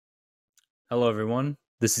Hello everyone,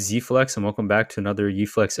 this is Yeeflex and welcome back to another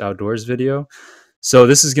Yeeflex Outdoors video. So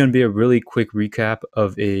this is going to be a really quick recap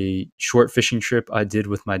of a short fishing trip I did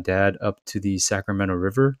with my dad up to the Sacramento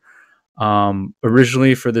River.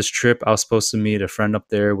 Originally for this trip, I was supposed to meet a friend up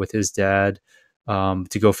there with his dad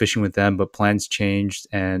to go fishing with them, but plans changed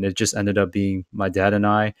and it just ended up being my dad and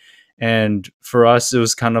I. And for us, it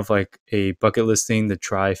was kind of like a bucket list thing to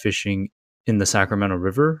try fishing in the Sacramento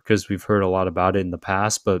River because we've heard a lot about it in the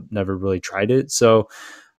past, but never really tried it. So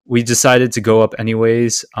we decided to go up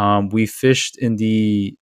anyways. We fished in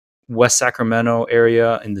the West Sacramento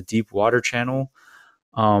area in the deep water channel,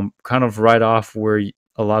 kind of right off where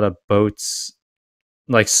a lot of boats,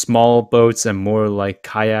 like small boats and more like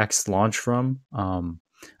kayaks, launch from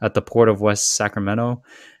at the port of West Sacramento.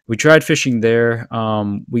 We tried fishing there.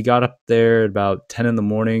 We got up there at about 10 in the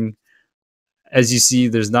morning. As you see,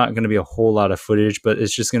 there's not going to be a whole lot of footage, but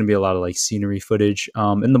it's just going to be a lot of like scenery footage.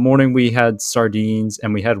 In the morning, we had sardines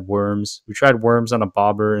and we had worms. We tried worms on a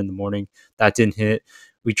bobber in the morning. That didn't hit.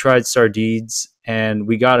 We tried sardines and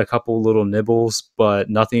we got a couple little nibbles, but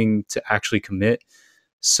nothing to actually commit.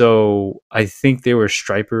 So I think they were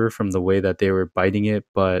striper from the way that they were biting it.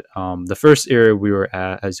 But the first area we were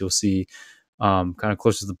at, as you'll see, kind of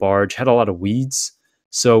close to the barge, had a lot of weeds.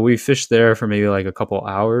 So we fished there for maybe like a couple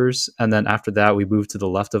hours. And then after that, we moved to the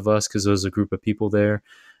left of us because there was a group of people there.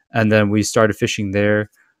 And then we started fishing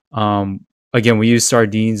there. Again, we used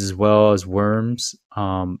sardines as well as worms.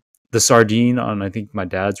 The sardine on, I think, my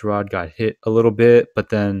dad's rod got hit a little bit. But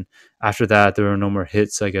then after that, there were no more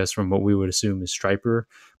hits, I guess, from what we would assume is striper.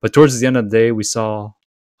 But towards the end of the day, we saw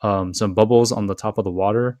some bubbles on the top of the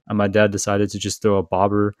water. And my dad decided to just throw a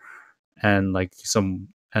bobber and like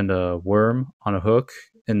a worm on a hook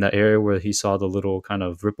in the area where he saw the little kind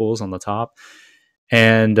of ripples on the top,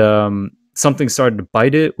 and something started to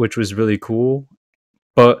bite it, which was really cool.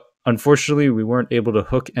 But unfortunately, we weren't able to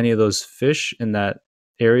hook any of those fish in that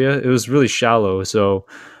area. It was really shallow, so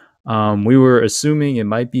we were assuming it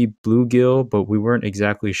might be bluegill, but we weren't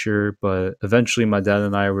exactly sure. But eventually, my dad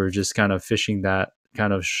and I were just kind of fishing that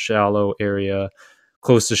kind of shallow area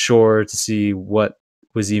close to shore to see what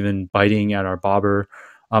was even biting at our bobber.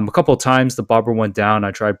 A couple of times the bobber went down.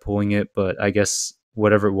 I tried pulling it, but I guess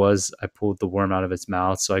whatever it was, I pulled the worm out of its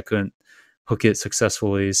mouth, so I couldn't hook it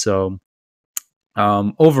successfully. So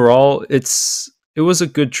overall, it was a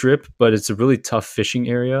good trip, but it's a really tough fishing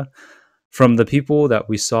area. From the people that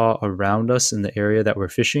we saw around us in the area that were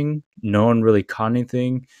fishing, no one really caught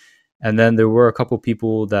anything. And then there were a couple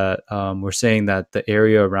people that were saying that the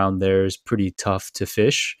area around there is pretty tough to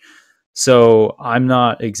fish. So I'm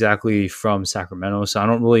not exactly from Sacramento, so I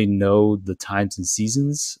don't really know the times and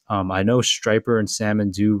seasons. I know striper and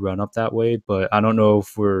salmon do run up that way, but I don't know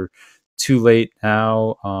if we're too late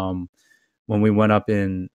now. When we went up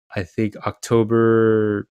in, I think,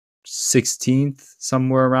 October 16th,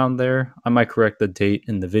 somewhere around there. I might correct the date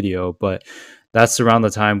in the video, but that's around the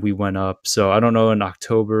time we went up. So I don't know in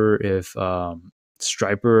October if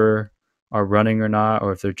striper are running or not,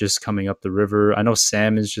 or if they're just coming up the river. I know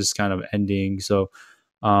salmon is just kind of ending. So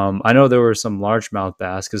I know there were some largemouth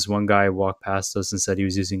bass because one guy walked past us and said he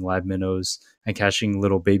was using live minnows and catching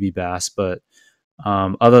little baby bass. But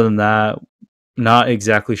other than that, not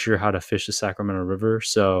exactly sure how to fish the Sacramento River.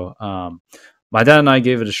 So my dad and I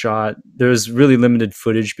gave it a shot. There was really limited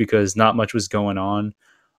footage because not much was going on.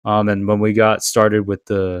 And when we got started with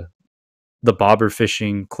the bobber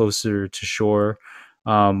fishing closer to shore,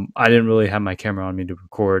 I didn't really have my camera on me to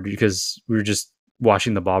record because we were just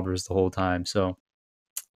watching the bobbers the whole time. So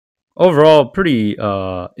overall, pretty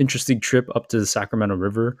interesting trip up to the Sacramento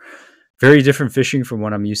River. Very different fishing from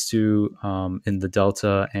what I'm used to in the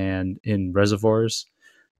Delta and in reservoirs.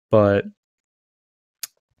 But,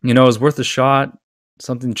 you know, it was worth a shot.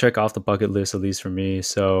 Something to check off the bucket list, at least for me.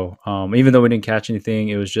 So even though we didn't catch anything,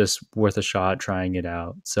 it was just worth a shot trying it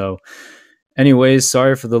out. So anyways,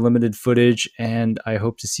 sorry for the limited footage, and I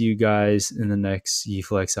hope to see you guys in the next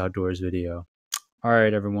Yeeflex Outdoors video. All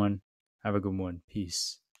right, everyone. Have a good one.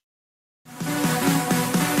 Peace.